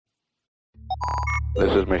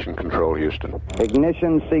This is Mission Control, Houston.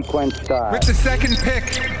 Ignition sequence start. With the second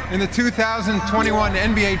pick in the 2021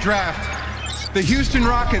 NBA Draft, the Houston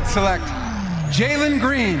Rockets select Jalen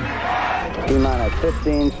Green. T-minus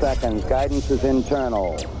 15 seconds. Guidance is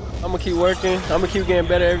internal. I'm going to keep working. I'm going to keep getting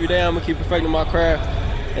better every day. I'm going to keep perfecting my craft.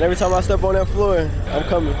 And every time I step on that floor, I'm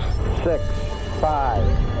coming. 6,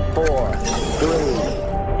 5, 4,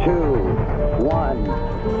 3, 2,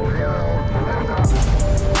 1.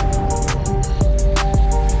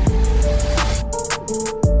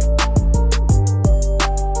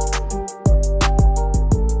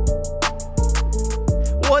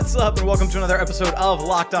 What's up, and welcome to another episode of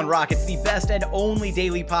Locked on Rockets, the best and only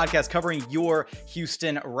daily podcast covering your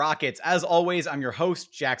Houston Rockets. As always, I'm your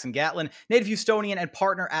host, Jackson Gatlin, native Houstonian and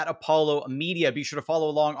partner at Apollo Media. Be sure to follow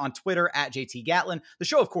along on Twitter at JT Gatlin, the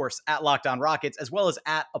show, of course, at Locked on Rockets, as well as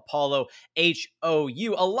at Apollo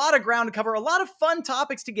HOU. A lot of ground to cover, a lot of fun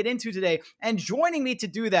topics to get into today, and joining me to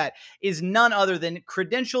do that is none other than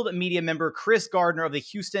credentialed media member Chris Gardner of the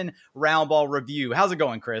Houston Roundball Review. How's it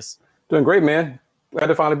going, Chris? Doing great, man. Glad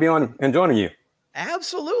to finally be on and joining you.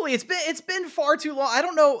 Absolutely. It's been far too long. I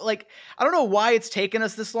don't know why it's taken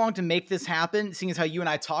us this long to make this happen, seeing as how you and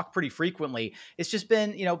I talk pretty frequently. It's just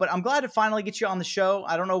been, but I'm glad to finally get you on the show.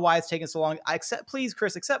 I don't know why it's taken so long. Please,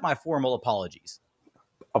 Chris, accept my formal apologies.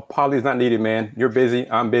 Apologies not needed, man. You're busy.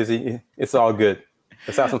 I'm busy. It's all good.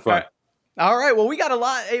 Let's have some fun. All right. Well, we got a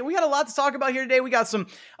lot to talk about here today. We got some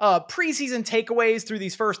preseason takeaways through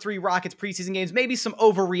these first three Rockets preseason games, maybe some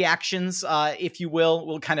overreactions, if you will.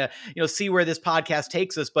 We'll kind of, see where this podcast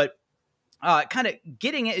takes us, but kind of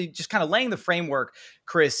getting it, just kind of laying the framework.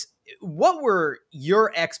 Chris, what were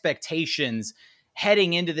your expectations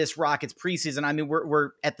heading into this Rockets preseason? I mean,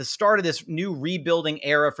 we're at the start of this new rebuilding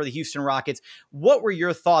era for the Houston Rockets. What were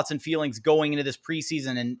your thoughts and feelings going into this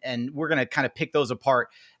preseason? And we're going to kind of pick those apart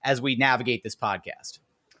as we navigate this podcast.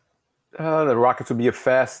 The Rockets would be a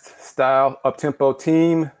fast style, up-tempo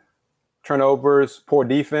team, turnovers, poor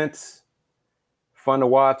defense, fun to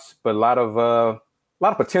watch, but a lot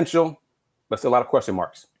of potential, but still a lot of question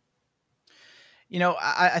marks.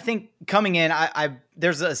 I think coming in,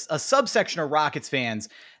 there's a subsection of Rockets fans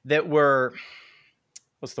that were,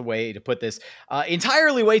 what's the way to put this,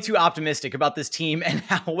 entirely way too optimistic about this team and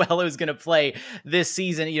how well it was going to play this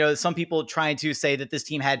season. Some people trying to say that this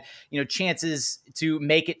team had, chances to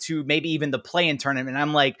make it to maybe even the play-in tournament. And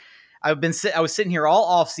I'm like, I was sitting here all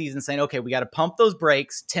off season saying, okay, we got to pump those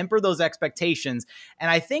brakes, temper those expectations. And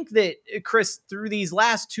I think that, Chris, through these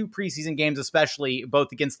last two preseason games, especially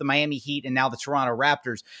both against the Miami Heat and now the Toronto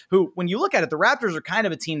Raptors, who, when you look at it, the Raptors are kind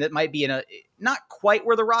of a team that might be not quite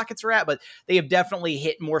where the Rockets are at, but they have definitely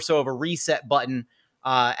hit more so of a reset button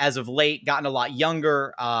as of late, gotten a lot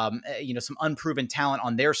younger, some unproven talent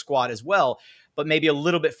on their squad as well, but maybe a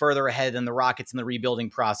little bit further ahead than the Rockets in the rebuilding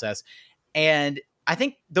process. And I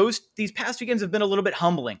think these past few games have been a little bit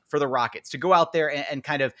humbling for the Rockets to go out there and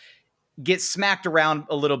kind of get smacked around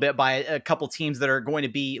a little bit by a couple teams that are going to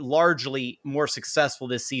be largely more successful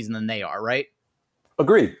this season than they are, right?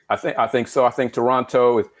 Agreed. I think so. I think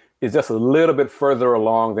Toronto is just a little bit further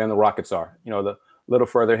along than the Rockets are. The little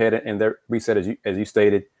further ahead in their reset, as you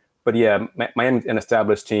stated. But yeah, Miami's an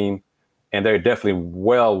established team, and they're definitely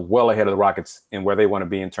well ahead of the Rockets in where they want to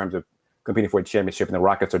be in terms of competing for a championship, and the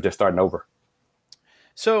Rockets are just starting over.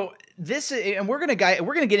 So we're gonna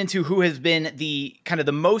get into who has been the kind of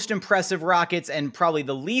the most impressive Rockets and probably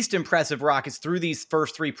the least impressive Rockets through these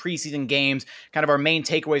first three preseason games, kind of our main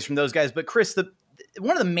takeaways from those guys. But Chris,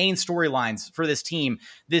 one of the main storylines for this team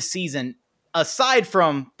this season, aside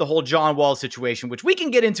from the whole John Wall situation, which we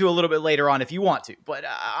can get into a little bit later on if you want to, but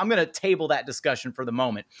I'm going to table that discussion for the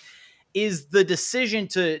moment, is the decision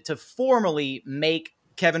to formally make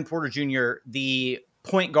Kevin Porter Jr. the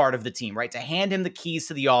point guard of the team, right? To hand him the keys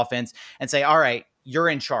to the offense and say, all right, you're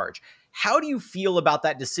in charge. How do you feel about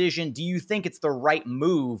that decision? Do you think it's the right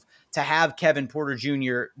move to have Kevin Porter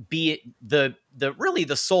Jr. be the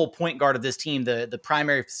sole point guard of this team, the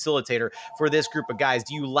primary facilitator for this group of guys?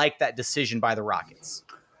 Do you like that decision by the Rockets?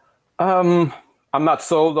 I'm not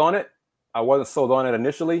sold on it. I wasn't sold on it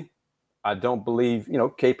initially. I don't believe,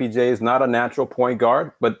 KPJ is not a natural point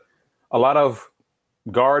guard, but a lot of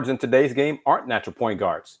guards in today's game aren't natural point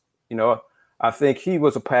guards. I think he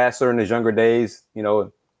was a passer in his younger days,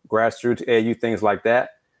 grassroots, AAU, things like that.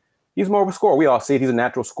 He's more of a scorer. We all see it. He's a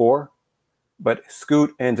natural scorer. But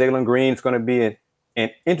Scoot and Jalen Green is going to be an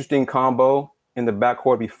interesting combo in the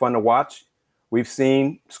backcourt. Be fun to watch. We've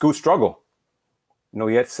seen Scoot struggle.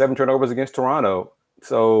 He had 7 turnovers against Toronto.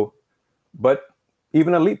 But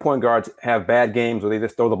even elite point guards have bad games where they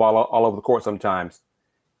just throw the ball all over the court sometimes.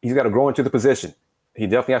 He's got to grow into the position. He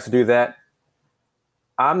definitely has to do that.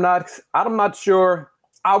 I'm not sure.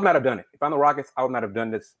 I would not have done it. If I'm the Rockets, I would not have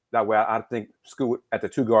done this that way. I think Scoot at the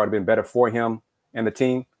 2 guard would have been better for him and the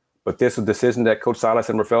team. But this was a decision that Coach Silas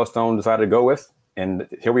and Rafael Stone decided to go with. And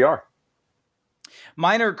here we are.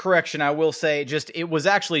 Minor correction, I will say, it was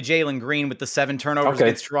actually Jalen Green with the 7 turnovers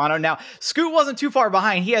against Toronto. Now, Scoot wasn't too far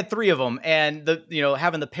behind. He had 3 of them, and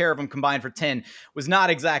having the pair of them combined for 10 was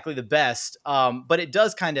not exactly the best. But it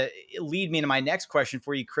does kind of lead me into my next question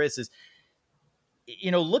for you, Chris, is,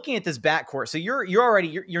 looking at this backcourt. So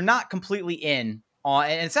you're not completely in on,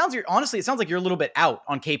 and it sounds like you're a little bit out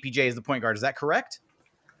on KPJ as the point guard. Is that correct?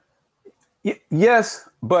 Yes,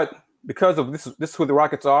 but because of this is who the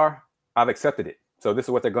Rockets are, I've accepted it. So this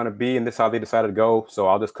is what they're going to be, and this is how they decided to go. So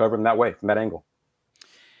I'll just cover them that way, from that angle.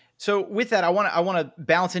 So with that, I want to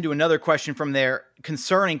bounce into another question from there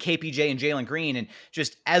concerning KPJ and Jalen Green, and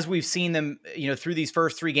just as we've seen them, through these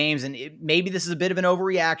first 3 games, and maybe this is a bit of an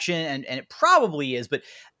overreaction, and it probably is, but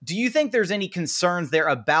do you think there's any concerns there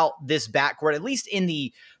about this backcourt, at least in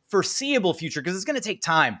the foreseeable future? Because it's going to take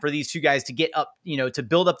time for these 2 guys to get up, to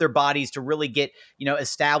build up their bodies, to really get,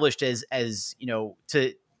 established as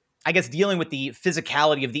to, I guess, dealing with the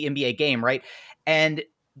physicality of the NBA game, right? And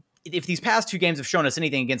if these past 2 games have shown us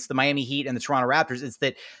anything against the Miami Heat and the Toronto Raptors, it's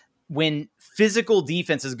that when physical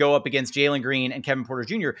defenses go up against Jalen Green and Kevin Porter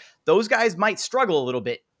Jr., those guys might struggle a little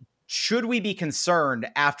bit. Should we be concerned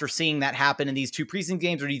after seeing that happen in these 2 preseason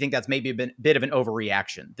games, or do you think that's maybe a bit of an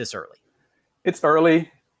overreaction this early? It's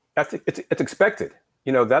early. It's expected.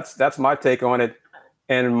 That's my take on it.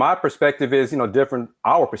 And my perspective is, different.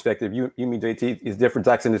 Our perspective, you mean JT, is different.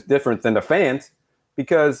 Jackson is different than the fans,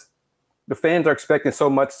 because the fans are expecting so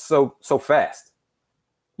much so fast.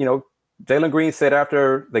 Jalen Green said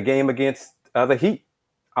after the game against the Heat,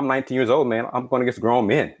 I'm 19 years old, man. I'm going against grown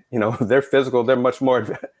men. They're physical. They're much more,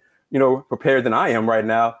 prepared than I am right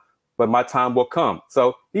now. But my time will come.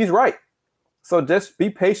 So he's right. So just be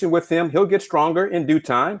patient with him. He'll get stronger in due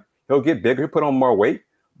time. He'll get bigger. He'll put on more weight.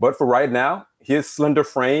 But for right now, his slender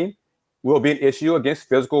frame will be an issue against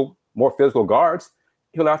more physical guards.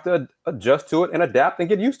 He'll have to adjust to it and adapt and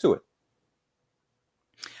get used to it.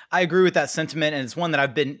 I agree with that sentiment, and it's one that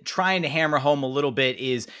I've been trying to hammer home a little bit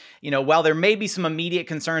is, while there may be some immediate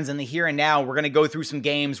concerns in the here and now, we're going to go through some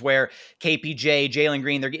games where KPJ, Jalen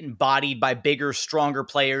Green, they're getting bodied by bigger, stronger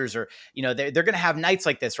players, or, they're going to have nights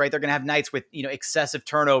like this, right? They're going to have nights with, excessive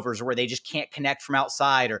turnovers, or where they just can't connect from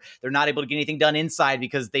outside, or they're not able to get anything done inside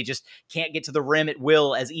because they just can't get to the rim at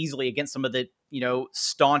will as easily against some of the,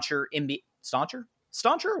 stauncher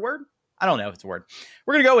a word? I don't know if it's a word.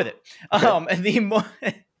 We're going to go with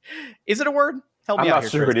it. Is it a word? Help me out here. I'm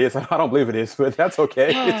not sure it is. I don't believe it is, but that's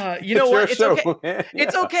okay. You know what? It's okay. Yeah.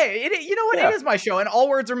 It's okay. You know what? Yeah. It is my show, and all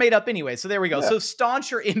words are made up anyway. So there we go. Yeah. So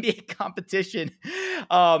stauncher NBA competition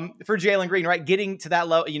for Jalen Green, right? Getting to that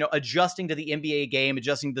level, adjusting to the NBA game,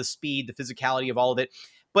 adjusting to the speed, the physicality of all of it.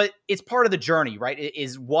 But it's part of the journey, right? It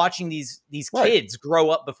is watching these kids grow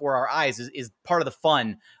up before our eyes is part of the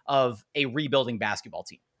fun of a rebuilding basketball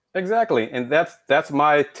team. Exactly, and that's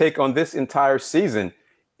my take on this entire season.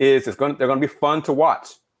 They're going to be fun to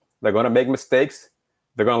watch. They're going to make mistakes.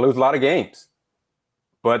 They're going to lose a lot of games.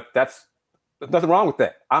 But there's nothing wrong with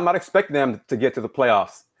that. I'm not expecting them to get to the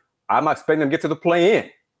playoffs. I'm not expecting them to get to the play-in.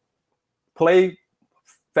 Play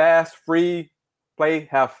fast, free,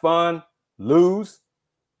 have fun, lose,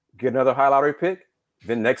 get another high lottery pick.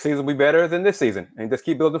 Then next season will be better than this season, and just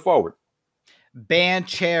keep building forward.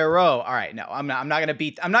 Banchero. All right, no, I'm not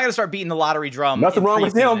gonna start beating the lottery drum. Nothing wrong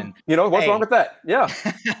with him. What's wrong with that? Yeah.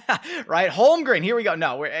 Right. Holmgren. Here we go.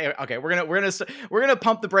 No, we're gonna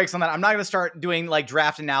pump the brakes on that. I'm not gonna start doing like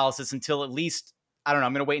draft analysis until at least, I don't know.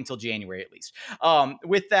 I'm gonna wait until January at least.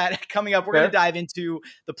 With that coming up, we're gonna dive into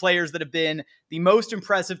the players that have been the most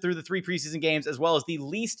impressive through the 3 preseason games, as well as the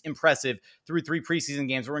least impressive through 3 preseason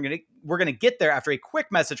games. We're gonna get there after a quick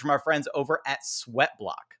message from our friends over at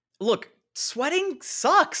Sweatblock. Look, sweating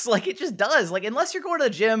sucks. Like, it just does. Like, unless you're going to the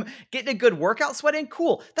gym, getting a good workout sweating,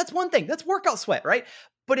 cool. That's one thing. That's workout sweat, right?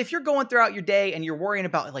 But if you're going throughout your day and you're worrying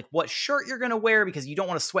about like what shirt you're going to wear because you don't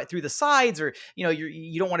want to sweat through the sides, or,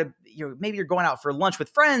 you don't want to, maybe you're going out for lunch with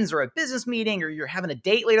friends or a business meeting, or you're having a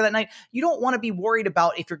date later that night, you don't want to be worried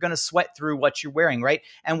about if you're going to sweat through what you're wearing, right?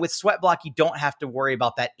 And with Sweatblock, you don't have to worry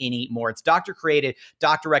about that anymore. It's doctor created,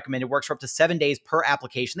 doctor recommended, works for up to 7 days per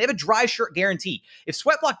application. They have a dry shirt guarantee. If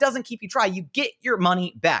Sweatblock doesn't keep you dry, you get your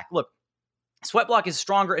money back. Look, Sweatblock is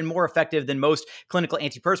stronger and more effective than most clinical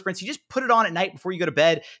antiperspirants. You just put it on at night before you go to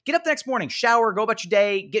bed. Get up the next morning, shower, go about your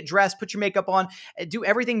day, get dressed, put your makeup on, do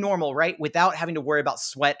everything normal, right? Without having to worry about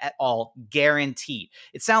sweat at all. Guaranteed.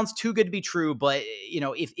 It sounds too good to be true, but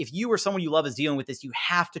if you or someone you love is dealing with this, you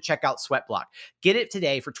have to check out Sweatblock. Get it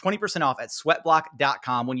today for 20% off at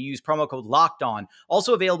sweatblock.com when you use promo code LOCKEDON.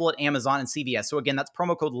 Also available at Amazon and CVS. So again, that's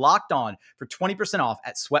promo code LOCKEDON for 20% off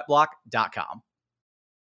at sweatblock.com.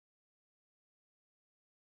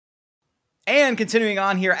 And continuing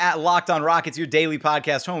on here at Locked On Rockets, your daily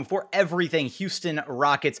podcast home for everything Houston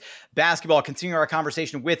Rockets basketball. Continuing our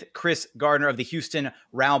conversation with Chris Gardner of the Houston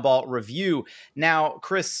Roundball Review. Now,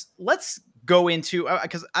 Chris, let's go into,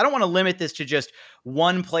 because I don't want to limit this to just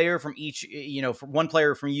one player from each, one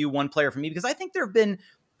player from you, one player from me, because I think there have been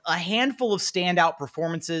a handful of standout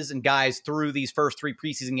performances and guys through these first 3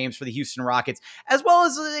 preseason games for the Houston Rockets, as well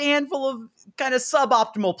as a handful of kind of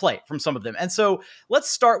suboptimal play from some of them. And so let's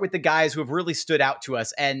start with the guys who have really stood out to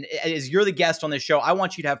us. And as you're the guest on this show, I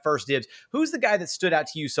want you to have first dibs. Who's the guy that stood out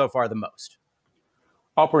to you so far the most?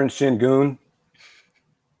 Alperen Sengun.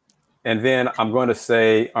 And then I'm going to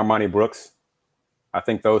say Armani Brooks. I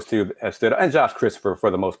think those two have stood out. And Josh Christopher for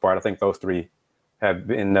the most part. I think those 3 have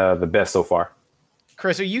been the best so far.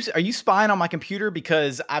 Chris, are you spying on my computer?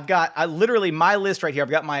 Because I literally my list right here. I've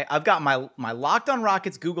got my Locked On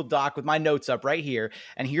Rockets Google Doc with my notes up right here.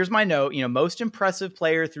 And here's my note, most impressive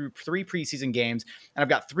player through 3 preseason games. And I've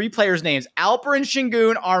got 3 players' names: Alperen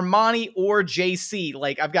Sengun, Armani, or JC.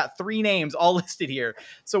 Like, I've got 3 names all listed here.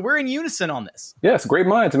 So we're in unison on this. Yes, great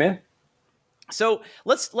minds, man. So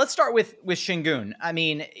let's start with Sengun. I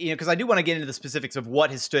mean, because I do want to get into the specifics of what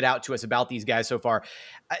has stood out to us about these guys so far.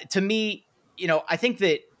 To me, I think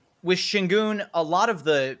that with Sengun, a lot of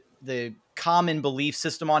the common belief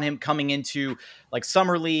system on him coming into like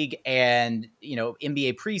summer league and,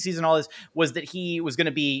 NBA preseason, all this, was that he was going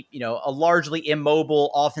to be, a largely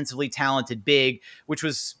immobile, offensively talented big, which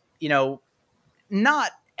was,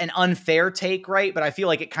 not an unfair take, right? But I feel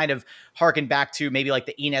like it kind of harkened back to maybe like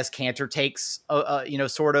the Enes Kanter takes,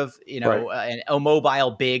 sort of, right. An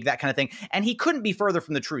immobile big, that kind of thing. And he couldn't be further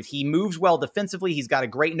from the truth. He moves well defensively. He's got a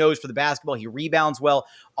great nose for the basketball. He rebounds well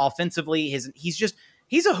offensively.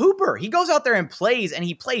 He's a hooper. He goes out there and plays, and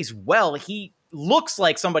he plays well. He looks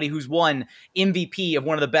like somebody who's won MVP of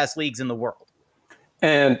one of the best leagues in the world.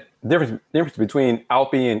 And the difference between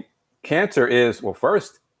Alpi and Kanter is, well,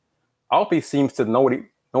 first, Alpi seems to know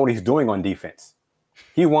what he's doing on defense.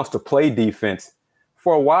 He wants to play defense.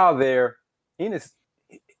 For a while there, he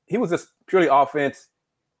was just purely offense.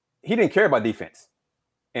 He didn't care about defense.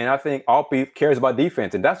 And I think Alpi cares about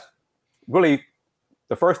defense. And that's really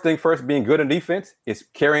the first thing first, being good in defense is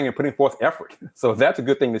carrying and putting forth effort. So that's a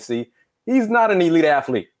good thing to see. He's not an elite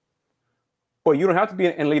athlete. But you don't have to be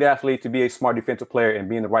an elite athlete to be a smart defensive player and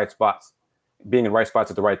be in the right spots, being in the right spots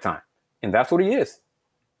at the right time. And that's what he is.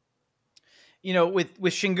 With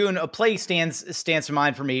Sengun, a play stands to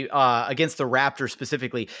mind for me against the Raptors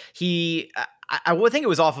specifically. I would think it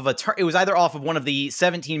was off of it was either off of one of the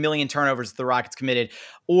 17 million turnovers that the Rockets committed,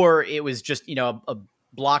 or it was just, a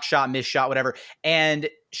block shot, miss shot, whatever. And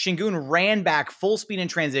Sengun ran back full speed in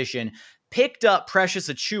transition, picked up Precious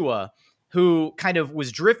Achiuwa, who kind of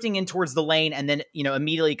was drifting in towards the lane, and then,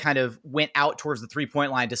 immediately kind of went out towards the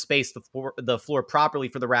 3-point line to space the floor properly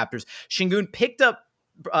for the Raptors. Sengun picked up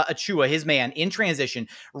Achiuwa, his man, in transition,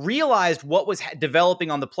 realized what was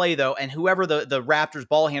developing on the play, though, and whoever the Raptors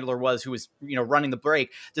ball handler was who was, running the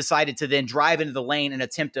break, decided to then drive into the lane and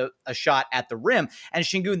attempt a shot at the rim. And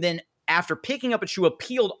Sengun then, after picking up Achiuwa,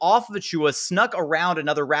 peeled off of Achiuwa, snuck around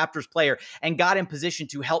another Raptors player, and got in position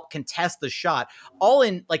to help contest the shot, all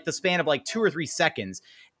in like the span of like 2 or 3 seconds.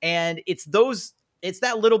 And it's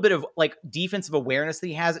that little bit of like defensive awareness that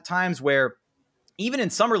he has at times, where even in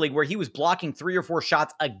Summer League, where he was blocking 3 or 4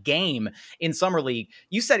 shots a game in Summer League,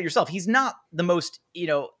 you said it yourself, he's not the most,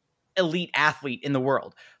 elite athlete in the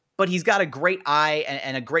world, but he's got a great eye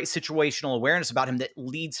and a great situational awareness about him that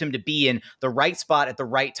leads him to be in the right spot at the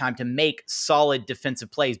right time to make solid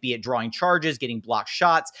defensive plays, be it drawing charges, getting blocked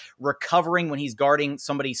shots, recovering when he's guarding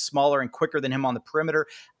somebody smaller and quicker than him on the perimeter.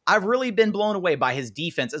 I've really been blown away by his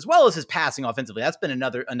defense as well as his passing offensively. That's been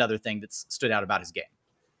another thing that's stood out about his game.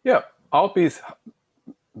 Yeah. Alpi's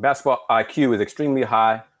basketball IQ is extremely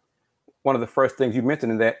high. One of the first things you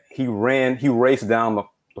mentioned is that he raced down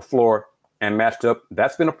the floor and matched up.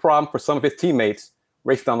 That's been a problem for some of his teammates,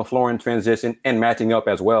 racing down the floor in transition and matching up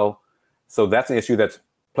as well. So that's an issue that's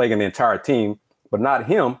plaguing the entire team, but not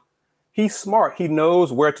him. He's smart. He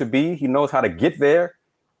knows where to be. He knows how to get there.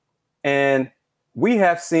 And we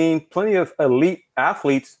have seen plenty of elite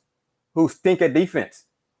athletes who stink at defense.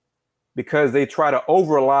 because they try to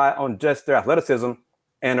over rely on just their athleticism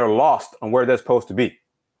and are lost on where they're supposed to be.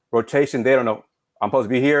 Rotation, they don't know. I'm supposed to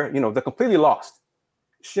be here. They're completely lost.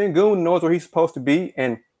 Şengün knows where he's supposed to be,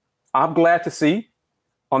 and I'm glad to see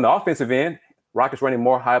on the offensive end, Rockets running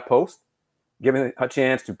more high post, giving a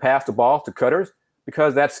chance to pass the ball to cutters,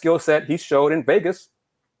 because that skill set he showed in Vegas.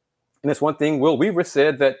 And it's one thing Will Weaver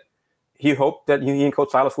said that he hoped that he and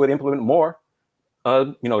Coach Silas would implement more,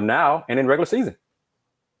 now and in regular season.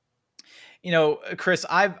 Chris,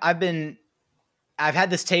 I've had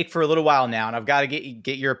this take for a little while now, and I've got to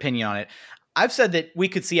get your opinion on it. I've said that we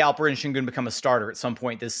could see Alperen Şengün become a starter at some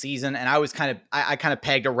point this season, and I kind of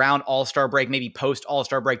pegged around All-Star break, maybe post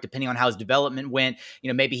All-Star break, depending on how his development went.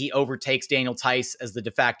 Maybe he overtakes Daniel Tice as the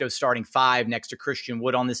de facto starting five next to Christian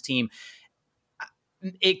Wood on this team.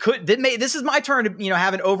 This is my turn to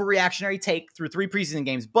have an overreactionary take through 3 preseason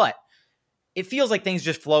games, but it feels like things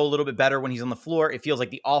just flow a little bit better when he's on the floor. It feels like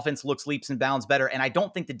the offense looks leaps and bounds better, and I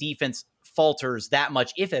don't think the defense falters that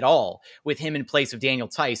much, if at all, with him in place of Daniel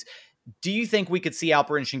Tice. Do you think we could see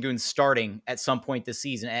Alperen Şengün starting at some point this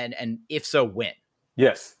season? And if so, when?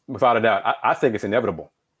 Yes, without a doubt. I think it's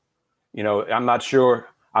inevitable. I'm not sure.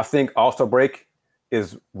 I think All-Star break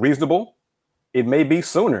is reasonable. It may be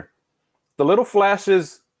sooner. The little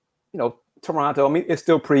flashes, Toronto, it's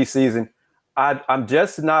still preseason. I'm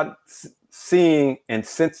just not seeing and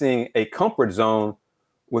sensing a comfort zone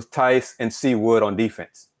with Tice and C. Wood on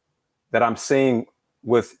defense that I'm seeing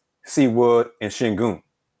with C. Wood and Şengün.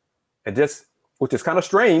 Which is kind of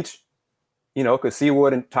strange, because C.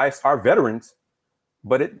 Wood and Tice are veterans,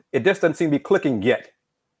 but it just doesn't seem to be clicking yet.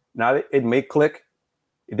 Now it may click.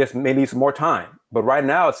 It just may need some more time. But right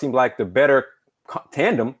now it seems like the better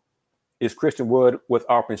tandem is Christian Wood with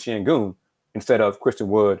Alperen Şengün instead of Christian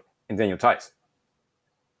Wood and Daniel Tice.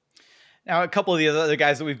 Now, a couple of the other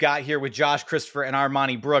guys that we've got here with Josh Christopher and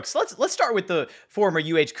Armani Brooks. Let's start with the former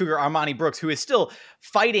UH Cougar Armani Brooks, who is still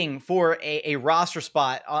fighting for a roster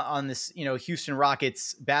spot on this, Houston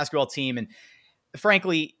Rockets basketball team. And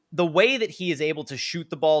frankly, the way that he is able to shoot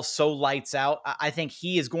the ball so lights out, I think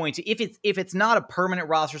he is going to, if it's not a permanent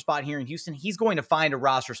roster spot here in Houston, he's going to find a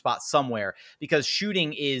roster spot somewhere, because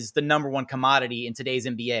shooting is the number one commodity in today's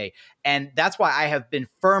NBA. And that's why I have been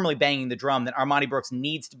firmly banging the drum that Armani Brooks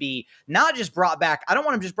needs to be not just brought back. I don't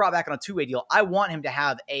want him just brought back on a 2-way deal. I want him to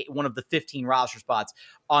have one of the 15 roster spots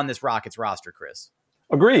on this Rockets roster, Chris.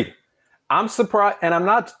 Agreed. I'm surprised, and I'm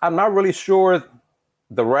not really sure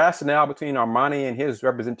the rationale between Armani and his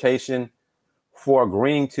representation for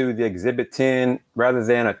agreeing to the Exhibit 10 rather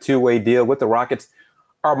than a 2-way deal with the Rockets.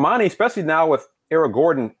 Armani, especially now with Eric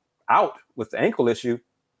Gordon out with the ankle issue,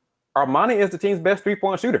 Armani is the team's best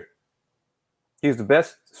 3-point shooter. He's the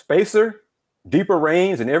best spacer, deeper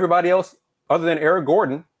range than everybody else other than Eric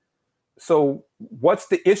Gordon. So what's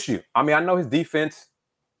the issue? I know his defense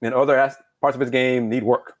and other parts of his game need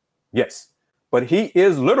work. Yes. But he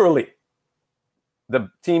is literally the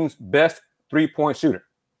team's best 3-point shooter.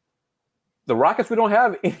 The Rockets, we don't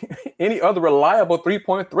have any other reliable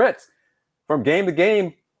 3-point threats from game to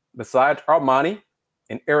game besides Armani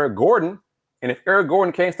and Eric Gordon. And if Eric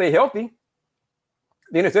Gordon can't stay healthy,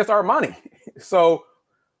 then it's just Armani. So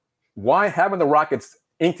why haven't the Rockets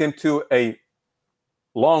inked him to a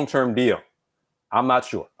long-term deal? I'm not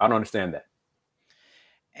sure. I don't understand that.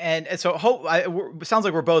 And so it sounds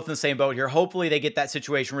like we're both in the same boat here. Hopefully they get that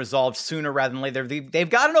situation resolved sooner rather than later. They've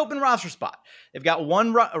got an open roster spot. They've got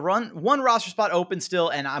one roster spot open still,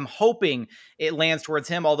 and I'm hoping it lands towards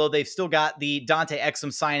him, although they've still got the Dante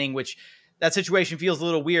Exum signing, which that situation feels a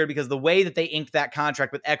little weird because the way that they inked that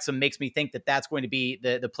contract with Exum makes me think that that's going to be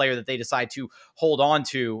the player that they decide to hold on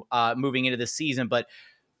to moving into this season. But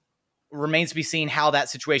remains to be seen how that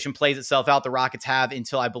situation plays itself out. The Rockets have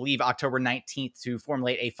until, I believe, October 19th to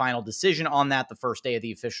formulate a final decision on that. The first day of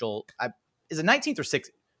the official, is it 19th or 15th?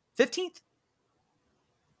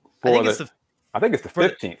 I think it's the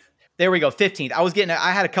 15th. There we go, 15th.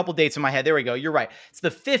 I had a couple dates in my head. There we go. You're right. It's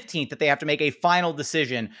the 15th that they have to make a final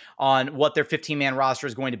decision on what their 15-man roster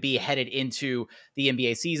is going to be headed into the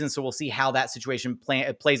NBA season. So we'll see how that situation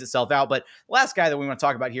plays itself out. But the last guy that we want to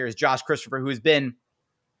talk about here is Josh Christopher, who has been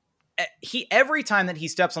every time that he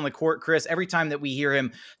steps on the court, Chris, every time that we hear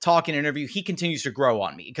him talk in an interview, he continues to grow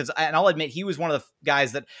on me. And I'll admit, he was one of the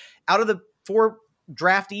guys that out of the 4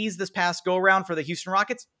 draftees this past go around for the Houston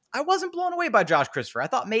Rockets, I wasn't blown away by Josh Christopher. I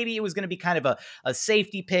thought maybe it was going to be kind of a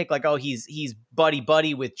safety pick, like, oh, he's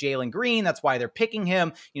buddy with Jalen Green. That's why they're picking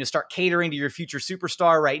him. Start catering to your future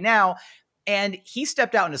superstar right now. And he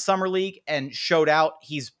stepped out into summer league and showed out.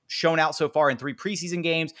 He's shown out so far in 3 preseason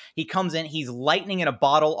games. He comes in, he's lightning in a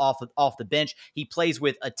bottle off the bench. He plays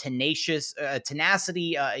with a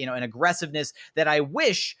tenacity, an aggressiveness that I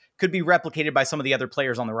wish could be replicated by some of the other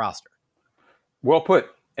players on the roster. Well put.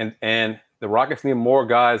 And the Rockets need more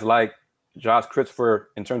guys like Josh Christopher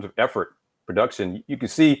in terms of effort, production. You can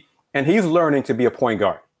see, and he's learning to be a point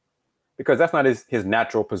guard because that's not his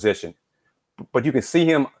natural position. But you can see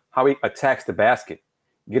him, how he attacks the basket,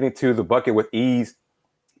 getting to the bucket with ease.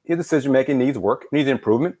 His decision-making needs work, needs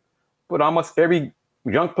improvement, but almost every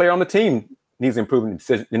young player on the team needs improvement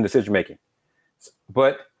in decision-making.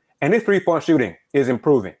 And his three-point shooting is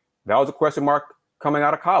improving. That was a question mark coming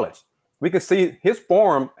out of college. We can see his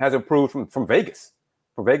form has improved from Vegas.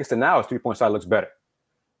 From Vegas to now, his three-point shot looks better.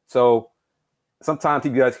 So sometimes he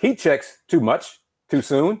does heat checks too much, too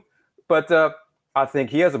soon, but I think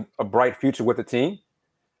he has a bright future with the team.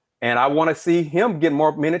 And I want to see him get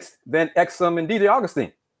more minutes than Exum and DJ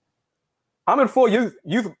Augustine. I'm in full youth.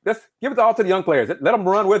 Let's give it all to the young players. Let them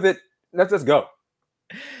run with it. Let's just go.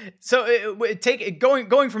 So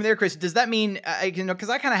going from there, Chris, does that mean, because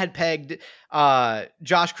I kind of had pegged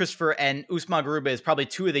Josh Christopher and Usman Garuba as probably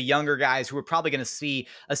 2 of the younger guys who are probably going to see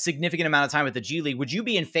a significant amount of time with the G League. Would you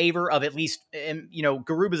be in favor of at least,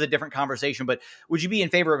 Garuba's a different conversation, but would you be in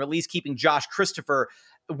favor of at least keeping Josh Christopher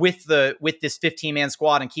with this 15-man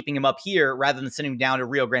squad and keeping him up here rather than sending him down to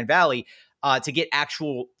Rio Grande Valley to get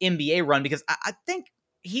actual NBA run? Because I think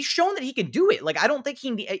he's shown that he can do it. Like, I don't think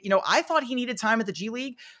I thought he needed time at the G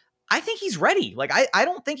League. I think he's ready. Like, I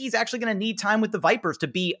don't think he's actually going to need time with the Vipers to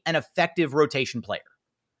be an effective rotation player.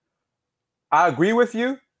 I agree with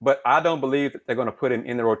you, but I don't believe that they're going to put him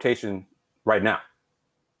in the rotation right now.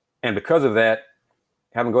 And because of that,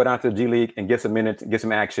 have him go down to the G League and get some minutes, get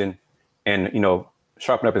some action, and,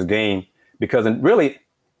 sharpen up his game. Because really,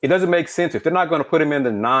 it doesn't make sense. If they're not going to put him in the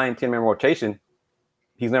 9-10-man rotation,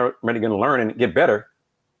 he's never really going to learn and get better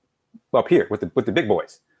up here with the big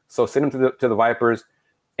boys. So send him to the Vipers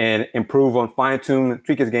and improve on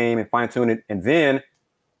tweak his game and fine-tune it. And then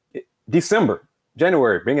December,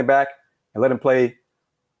 January, bring him back and let him play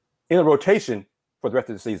in a rotation for the rest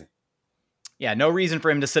of the season. Yeah, no reason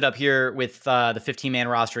for him to sit up here with the 15-man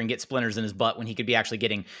roster and get splinters in his butt when he could be actually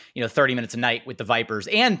getting, 30 minutes a night with the Vipers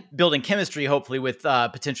and building chemistry, hopefully with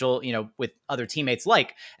potential, with other teammates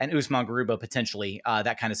like an Usman Garuba, potentially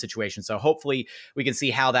that kind of situation. So hopefully we can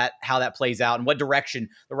see how that plays out and what direction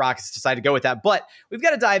the Rockets decide to go with that. But we've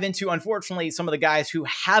got to dive into, unfortunately, some of the guys who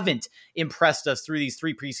haven't impressed us through these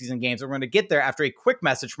 3 preseason games. We're going to get there after a quick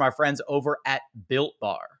message from our friends over at Built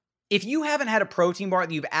Bar. If you haven't had a protein bar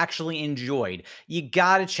that you've actually enjoyed, you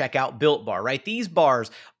got to check out Built Bar, right? These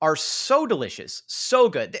bars are so delicious, so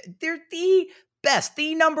good. They're the best,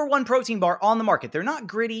 the number 1 protein bar on the market. They're not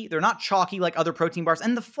gritty. They're not chalky like other protein bars.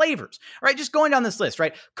 And the flavors, right? Just going down this list,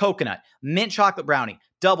 right? Coconut, mint chocolate brownie,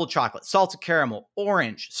 double chocolate, salted caramel,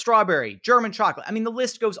 orange, strawberry, German chocolate. I mean, the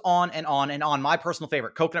list goes on and on and on. My personal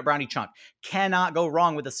favorite, coconut brownie chunk. Cannot go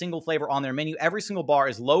wrong with a single flavor on their menu. Every single bar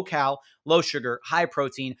is low cal, low sugar, high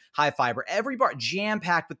protein, high fiber. Every bar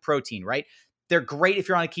jam-packed with protein, right? They're great if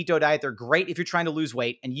you're on a keto diet. They're great if you're trying to lose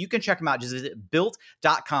weight. And you can check them out. Just visit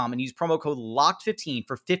built.com and use promo code LOCKED15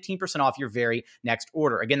 for 15% off your very next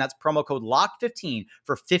order. Again, that's promo code LOCKED15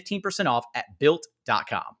 for 15% off at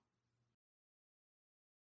built.com.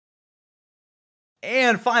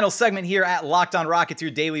 And final segment here at Locked On Rockets,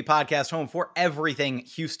 your daily podcast home for everything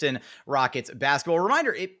Houston Rockets basketball.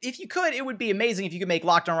 Reminder, if you could, it would be amazing if you could make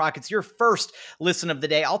Locked On Rockets your first listen of the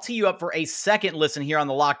day. I'll tee you up for a second listen here on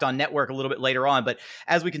the Locked On Network a little bit later on. But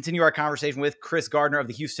as we continue our conversation with Chris Gardner of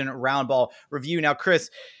the Houston Roundball Review. Now,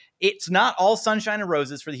 Chris, it's not all sunshine and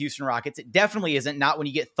roses for the Houston Rockets. It definitely isn't, not when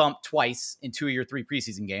you get thumped twice in 2 of your 3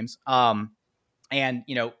 preseason games. And,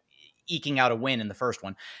 eking out a win in the first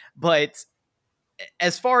one. But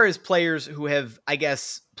as far as players who have, I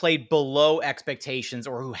guess, played below expectations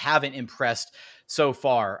or who haven't impressed so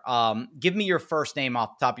far, give me your first name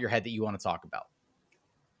off the top of your head that you want to talk about.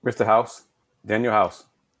 Mr. House, Daniel House,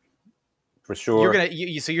 for sure.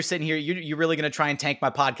 So you're sitting here, you're really going to try and tank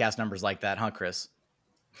my podcast numbers like that, huh, Chris?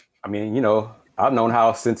 I mean, I've known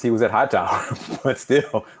House since he was at Hightower, but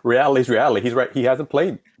still, reality's reality. He's right. He hasn't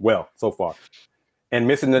played well so far, and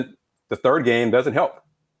missing the third game doesn't help.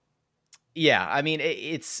 Yeah, I mean,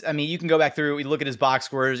 you can go back through, you look at his box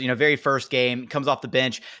scores, very first game, comes off the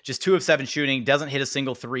bench, just 2 of 7 shooting, doesn't hit a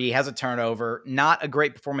single 3, has a turnover, not a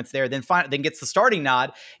great performance there. Then gets the starting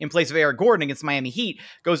nod in place of Eric Gordon against Miami Heat,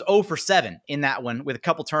 goes 0 for 7 in that one with a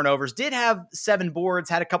couple turnovers, did have 7 boards,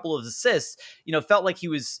 had a couple of assists, felt like he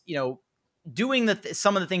was, doing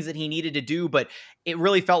some of the things that he needed to do, but it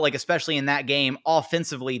really felt like, especially in that game,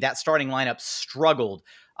 offensively, that starting lineup struggled.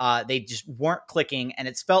 They just weren't clicking, and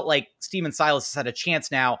it's felt like Steven Silas has had a chance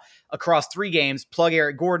now across 3 games. Plug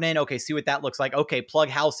Eric Gordon in. Okay, see what that looks like. Okay, plug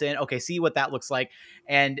House in. Okay, see what that looks like.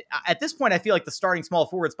 And at this point, I feel like the starting small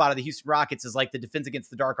forward spot of the Houston Rockets is like the Defense Against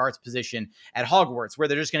the Dark Arts position at Hogwarts, where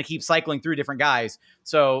they're just going to keep cycling through different guys.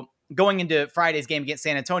 So going into Friday's game against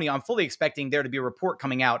San Antonio, I'm fully expecting there to be a report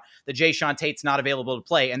coming out that Jayshawn Tate's not available to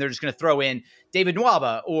play, and they're just going to throw in David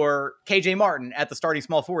Nwaba or KJ Martin at the starting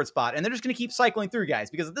small forward spot, and they're just going to keep cycling through guys,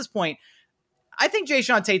 because at this point, I think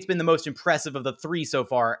Jayshawn Tate's been the most impressive of the 3 so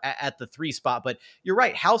far at the 3 spot, but you're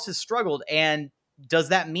right, House has struggled, and does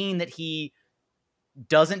that mean that he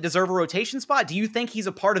doesn't deserve a rotation spot? Do you think he's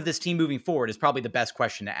a part of this team moving forward is probably the best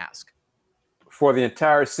question to ask. For the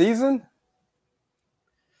entire season?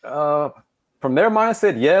 From their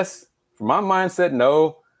mindset, yes. From my mindset,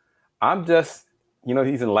 no. I'm just, he's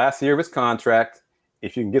in the last year of his contract.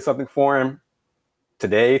 If you can get something for him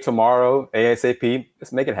today, tomorrow, ASAP,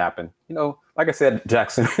 let's make it happen. Like I said,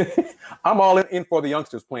 Jackson, I'm all in for the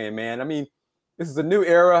youngsters playing, man. I mean, this is a new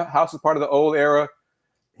era. House is part of the old era.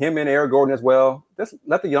 Him and Eric Gordon as well. Just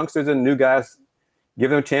let the youngsters and new guys give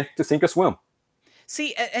them a chance to sink or swim.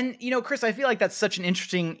 See, and Chris, I feel like that's such an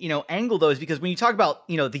interesting, angle though, is because when you talk about,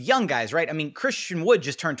 the young guys, right? I mean, Christian Wood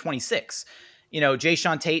just turned 26,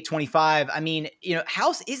 Jayshawn Tate, 25. I mean,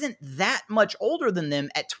 House isn't that much older than them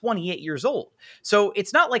at 28 years old. So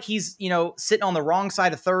it's not like he's, sitting on the wrong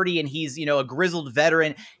side of 30 and he's, a grizzled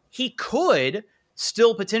veteran. He could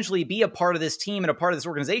still potentially be a part of this team and a part of this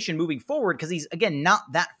organization moving forward, because he's, again, not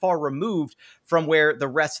that far removed from where the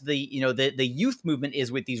rest of the, the youth movement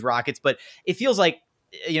is with these Rockets. But it feels like,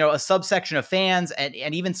 a subsection of fans and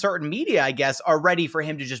even certain media, I guess, are ready for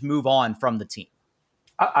him to just move on from the team.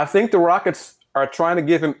 I think the Rockets are trying to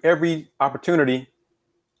give him every opportunity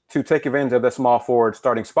to take advantage of that small forward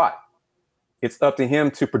starting spot. It's up to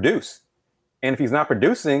him to produce. And if he's not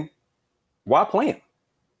producing, why play him?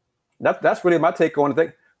 That's really my take on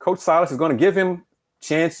it. Coach Silas is going to give him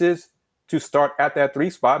chances to start at that 3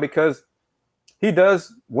 spot, because he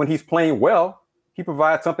does, when he's playing well, he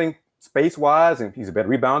provides something space-wise, and he's a better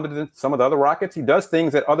rebounder than some of the other Rockets. He does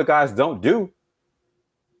things that other guys don't do,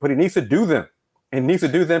 but he needs to do them, and he needs to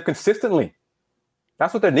do them consistently.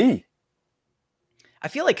 That's what they need. I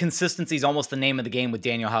feel like consistency is almost the name of the game with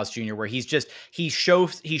Daniel House Jr., where he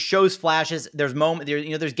shows flashes. There's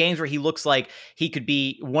there's games where he looks like he could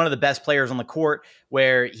be one of the best players on the court,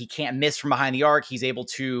 where he can't miss from behind the arc. He's able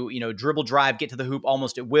to, dribble, drive, get to the hoop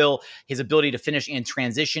almost at will. His ability to finish in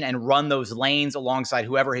transition and run those lanes alongside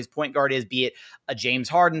whoever his point guard is, be it a James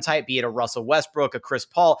Harden type, be it a Russell Westbrook, a Chris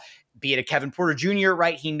Paul, be it a Kevin Porter Jr.,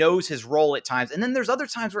 right? He knows his role at times. And then there's other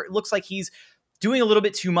times where it looks like he's doing a little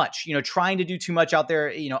bit too much, trying to do too much out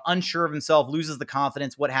there, unsure of himself, loses the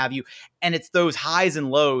confidence, what have you. And it's those highs and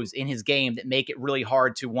lows in his game that make it really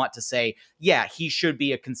hard to want to say, yeah, he should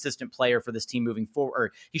be a consistent player for this team moving forward,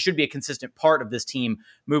 or he should be a consistent part of this team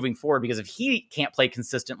moving forward. Because if he can't play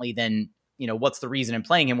consistently, then, what's the reason in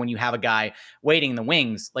playing him when you have a guy waiting in the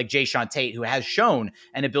wings like Jayshawn Tate, who has shown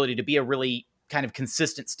an ability to be a really kind of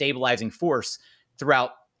consistent, stabilizing force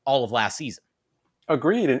throughout all of last season.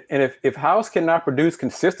 Agreed. And if House cannot produce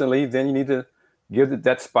consistently, then you need to give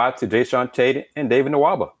that spot to Jayshawn Tate and David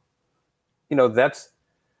Nwaba.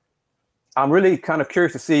 I'm really kind of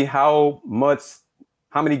curious to see how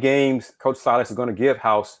many games Coach Silas is going to give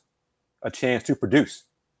House a chance to produce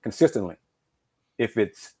consistently. If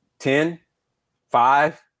it's 10,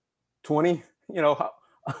 5, 20,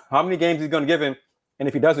 how many games he's going to give him. And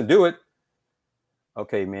if he doesn't do it,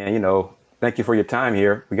 okay, man, thank you for your time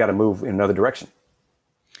here. We got to move in another direction.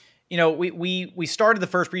 We started the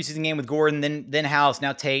first preseason game with Gordon, then House,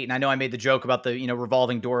 now Tate, and I know I made the joke about the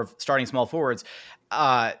revolving door of starting small forwards.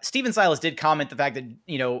 Steven Silas did comment the fact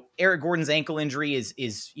that Eric Gordon's ankle injury is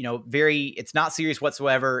it's not serious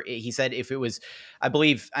whatsoever. He said if it was, I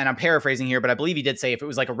believe, and I'm paraphrasing here, but I believe he did say if it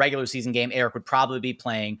was like a regular season game, Eric would probably be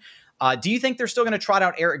playing. Do you think they're still going to trot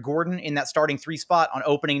out Eric Gordon in that starting 3 spot on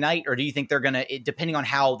opening night? Or do you think they're going to, depending on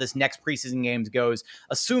how this next preseason game goes,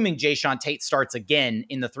 assuming Jayshawn Tate starts again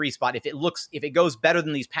in the 3 spot, if it goes better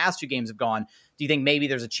than these past 2 games have gone, do you think maybe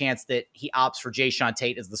there's a chance that he opts for Jayshawn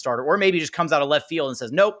Tate as the starter, or maybe just comes out of left field and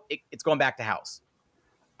says, nope, it's going back to House?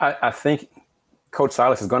 I think Coach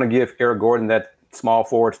Silas is going to give Eric Gordon that small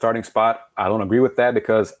forward starting spot. I don't agree with that,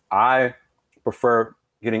 because I prefer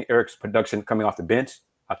getting Eric's production coming off the bench.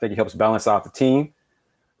 I think he helps balance out the team.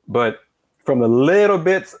 But from the little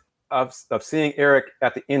bits of seeing Eric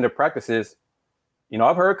at the end of practices,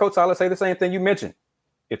 I've heard Coach Silas say the same thing you mentioned.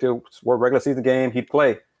 If it were a regular season game, he'd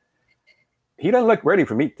play. he doesn't look ready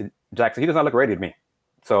for me, Jackson. He does not look ready to me.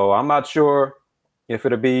 So I'm not sure if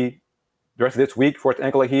it'll be the rest of this week for its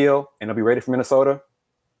ankle to heal and it'll be ready for Minnesota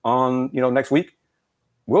on, next week.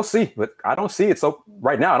 We'll see, but I don't see it. So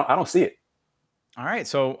right now, I don't see it. All right,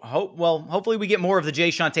 so hopefully we get more of the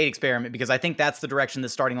Jae'Sean Tate experiment, because I think that's the direction the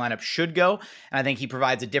starting lineup should go, and I think he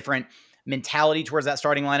provides a different mentality towards that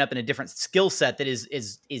starting lineup and a different skill set that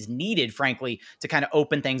is needed, frankly, to kind of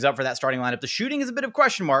open things up for that starting lineup. The shooting is a bit of a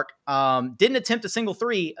question mark. Didn't attempt a single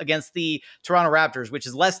three against the Toronto Raptors, which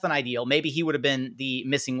is less than ideal. Maybe he would have been the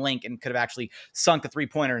missing link and could have actually sunk a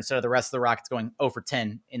three-pointer instead of the rest of the Rockets going 0 for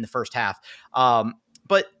 10 in the first half.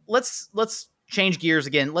 But let's change gears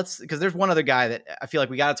again. Because there's one other guy that I feel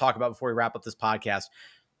like we got to talk about before we wrap up this podcast.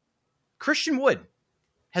 Christian Wood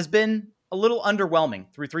has been a little underwhelming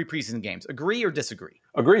through 3 preseason games. Agree or disagree?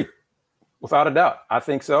 Agree, without a doubt. I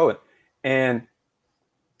think so. And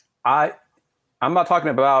I'm not talking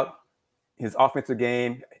about his offensive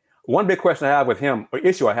game. One big question I have with him, or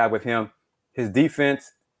issue I have with him, his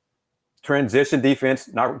defense, transition defense,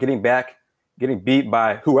 not getting back, getting beat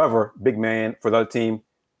by whoever, big man for the other team,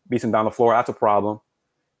 beats him down the floor. That's a problem.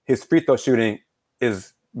 His free throw shooting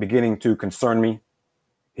is beginning to concern me.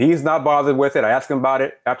 He's not bothered with it. I asked him about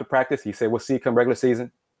it after practice. He said, we'll see come regular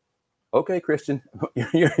season. Okay, Christian,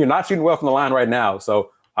 you're not shooting well from the line right now.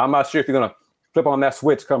 So I'm not sure if you're going to flip on that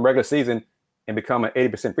switch come regular season and become an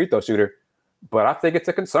 80% free throw shooter. But I think it's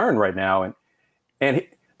a concern right now. And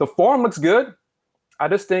the form looks good. I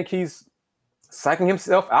just think he's psyching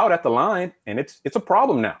himself out at the line, and it's a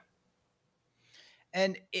problem now.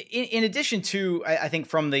 And in addition to, I think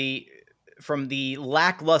from the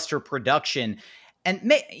lackluster production, and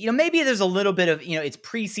maybe there's a little bit of, it's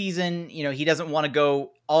preseason, he doesn't want to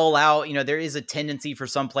go all out. There is a tendency for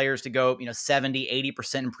some players to go, 70,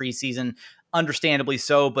 80% in preseason, understandably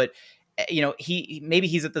so. But,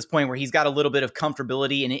 he's at this point where he's got a little bit of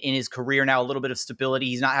comfortability in his career now, a little bit of stability.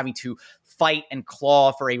 He's not having to fight and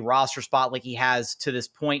claw for a roster spot like he has to this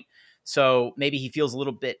point. So maybe he feels a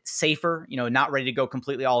little bit safer, not ready to go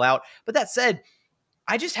completely all out. But that said,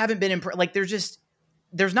 I just haven't been impressed. Like,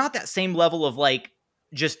 there's not that same level of I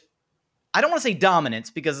don't want to say dominance,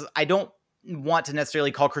 because I don't want to necessarily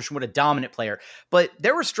call Christian Wood a dominant player, but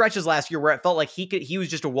there were stretches last year where it felt like he was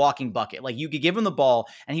just a walking bucket. Like, you could give him the ball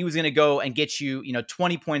and he was going to go and get you,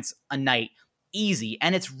 20 points a night easy.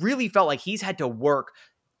 And it's really felt like he's had to work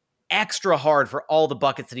extra hard for all the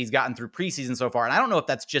buckets that he's gotten through preseason so far. And I don't know if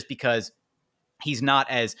that's just because he's not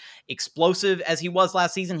as explosive as he was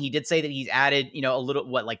last season. He did say that he's added, a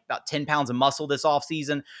little, about 10 pounds of muscle this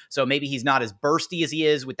offseason. So maybe he's not as bursty as he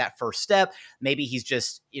is with that first step. Maybe he's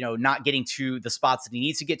just, not getting to the spots that he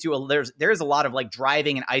needs to get to. There is a lot of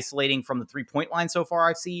driving and isolating from the 3-point line so far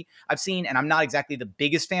I've seen, and I'm not exactly the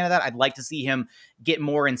biggest fan of that. I'd like to see him get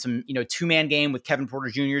more in some, 2-man game with Kevin Porter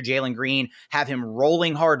Jr., Jalen Green, have him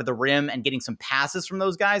rolling hard to the rim and getting some passes from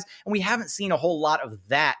those guys. And we haven't seen a whole lot of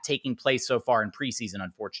that taking place so far in preseason,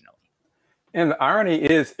 unfortunately. And the irony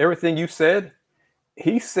is everything you said,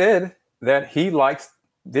 he said that he likes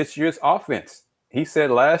this year's offense. He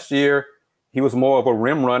said last year he was more of a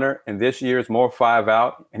rim runner, and this year is more 5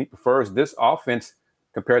 out, and he prefers this offense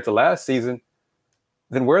compared to last season.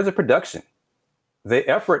 Then where's the production? The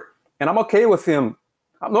effort. And I'm okay with him.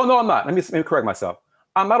 No, I'm not. Let me correct myself.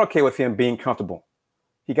 I'm not okay with him being comfortable.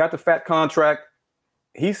 He got the fat contract.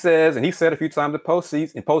 He says, and he said a few times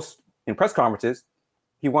in press conferences,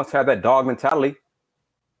 he wants to have that dog mentality.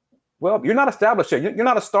 Well, you're not established yet. You're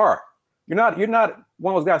not a star. You're not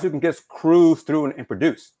one of those guys who can just cruise through and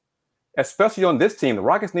produce. Especially on this team, the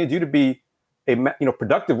Rockets need you to be a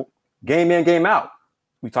productive game in, game out.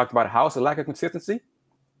 We talked about House, a lack of consistency.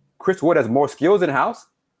 Chris Wood has more skills than House,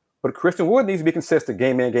 but Christian Wood needs to be consistent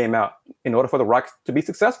game in, game out in order for the Rockets to be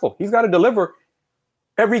successful. He's got to deliver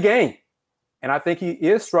every game. And I think he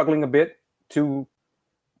is struggling a bit to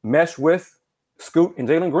mesh with Scoot and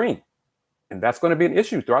Jalen Green. And that's going to be an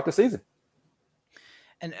issue throughout the season.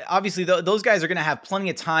 And obviously, those guys are going to have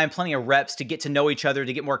plenty of time, plenty of reps to get to know each other,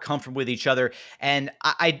 to get more comfortable with each other. And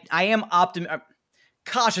I am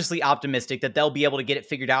cautiously optimistic that they'll be able to get it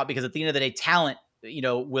figured out, because at the end of the day, talent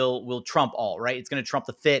will trump all, right? It's going to trump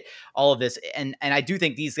the fit, all of this. And I do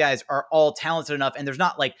think these guys are all talented enough. And it's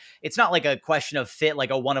not like a question of fit,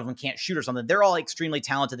 like, one of them can't shoot or something. They're all extremely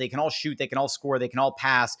talented. They can all shoot. They can all score. They can all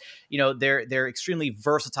pass. They're extremely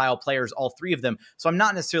versatile players, all three of them. So I'm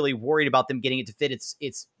not necessarily worried about them getting it to fit.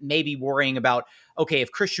 It's maybe worrying about, okay,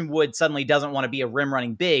 if Christian Wood suddenly doesn't want to be a rim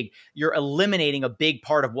running big, you're eliminating a big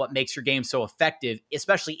part of what makes your game so effective,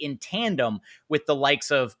 especially in tandem with the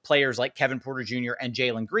likes of players like Kevin Porter Jr., Jr. and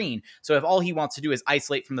Jalen Green. So if all he wants to do is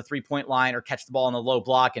isolate from the 3-point line or catch the ball in the low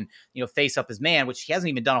block and, face up his man, which he hasn't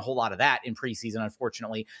even done a whole lot of that in preseason,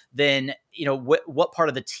 unfortunately, then, what part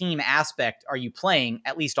of the team aspect are you playing,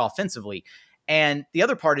 at least offensively? And the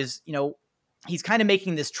other part is, he's kind of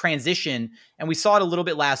making this transition, and we saw it a little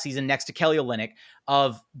bit last season next to Kelly Olynyk,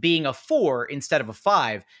 of being a 4 instead of a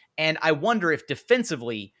 5. And I wonder if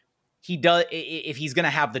defensively if he's going to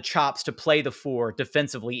have the chops to play the 4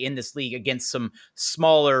 defensively in this league against some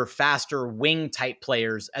smaller, faster wing type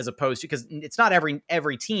players, as opposed to, because it's not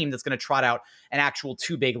every team that's going to trot out an actual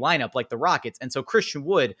 2 big lineup like the Rockets. And so Christian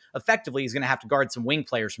Wood effectively is going to have to guard some wing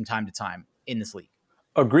players from time to time in this league.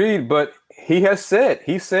 Agreed, but he said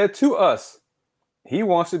to us, he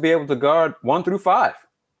wants to be able to guard 1 through 5.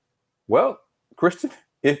 Well, Christian,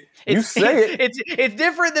 if you say it's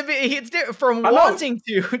different than from wanting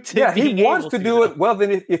to yeah, he wants to do it. Well,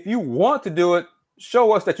 then if you want to do it,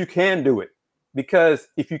 show us that you can do it. Because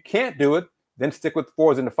if you can't do it, then stick with the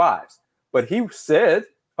 4s and the 5s. But he said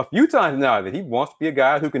a few times now that he wants to be a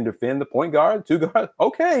guy who can defend the point guard, 2 guards.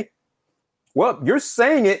 Okay. Well, you're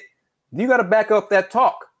saying it. You got to back up that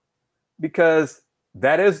talk, because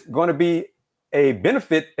that is going to be a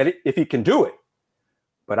benefit if he can do it.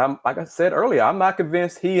 But like I said earlier, I'm not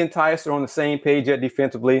convinced he and Tice are on the same page yet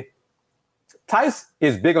defensively. Tice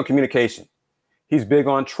is big on communication. He's big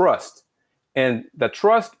on trust. And the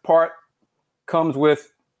trust part comes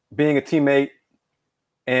with being a teammate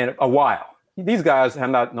and a while. These guys have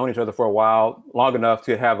not known each other for a while, long enough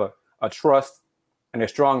to have a trust and a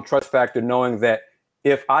strong trust factor, knowing that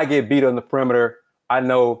if I get beat on the perimeter, I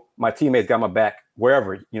know my teammates got my back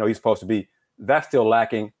wherever he's supposed to be. That's still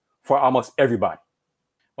lacking for almost everybody.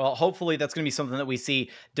 Well, hopefully that's going to be something that we see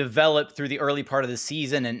develop through the early part of the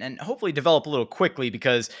season and hopefully develop a little quickly,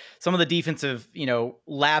 because some of the defensive,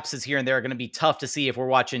 lapses here and there are going to be tough to see if we're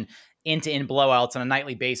watching end-to-end blowouts on a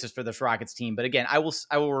nightly basis for this Rockets team. But again, I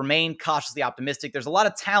will remain cautiously optimistic. There's a lot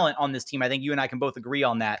of talent on this team. I think you and I can both agree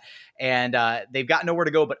on that. And they've got nowhere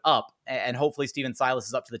to go but up. And hopefully Steven Silas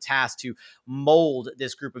is up to the task to mold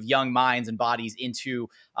this group of young minds and bodies into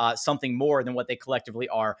something more than what they collectively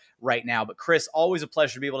are right now. But Chris, always a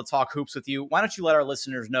pleasure to be able to talk hoops with you. Why don't you let our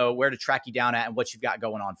listeners know where to track you down at and what you've got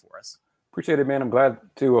going on for us? Appreciate it, man. I'm glad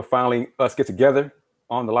to finally us get together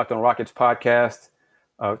on the Locked On Rockets podcast.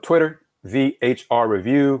 Twitter, the HR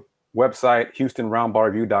Review, website,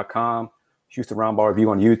 HoustonRoundBallReview.com, Houston Roundball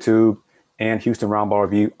Review on YouTube, and Houston Roundball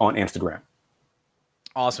Review on Instagram.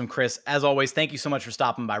 Awesome, Chris. As always, thank you so much for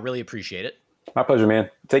stopping by. Really appreciate it. My pleasure,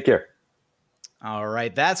 man. Take care. All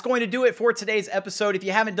right, that's going to do it for today's episode. If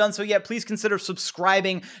you haven't done so yet, please consider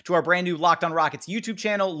subscribing to our brand new Locked On Rockets YouTube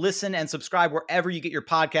channel. Listen and subscribe wherever you get your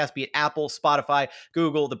podcast, be it Apple, Spotify,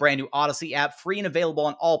 Google, the brand new Odyssey app, free and available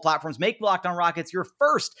on all platforms. Make Locked On Rockets your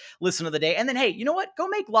first listen of the day. And then, hey, you know what? Go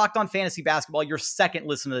make Locked On Fantasy Basketball your second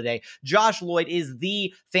listen of the day. Josh Lloyd is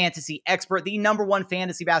the fantasy expert, the #1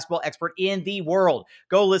 fantasy basketball expert in the world.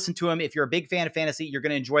 Go listen to him. If you're a big fan of fantasy, you're going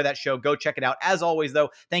to enjoy that show. Go check it out. As always, though,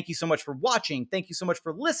 thank you so much for watching. Thank you so much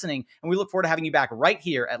for listening, and we look forward to having you back right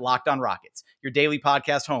here at Locked On Rockets, your daily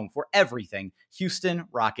podcast home for everything Houston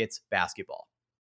Rockets basketball.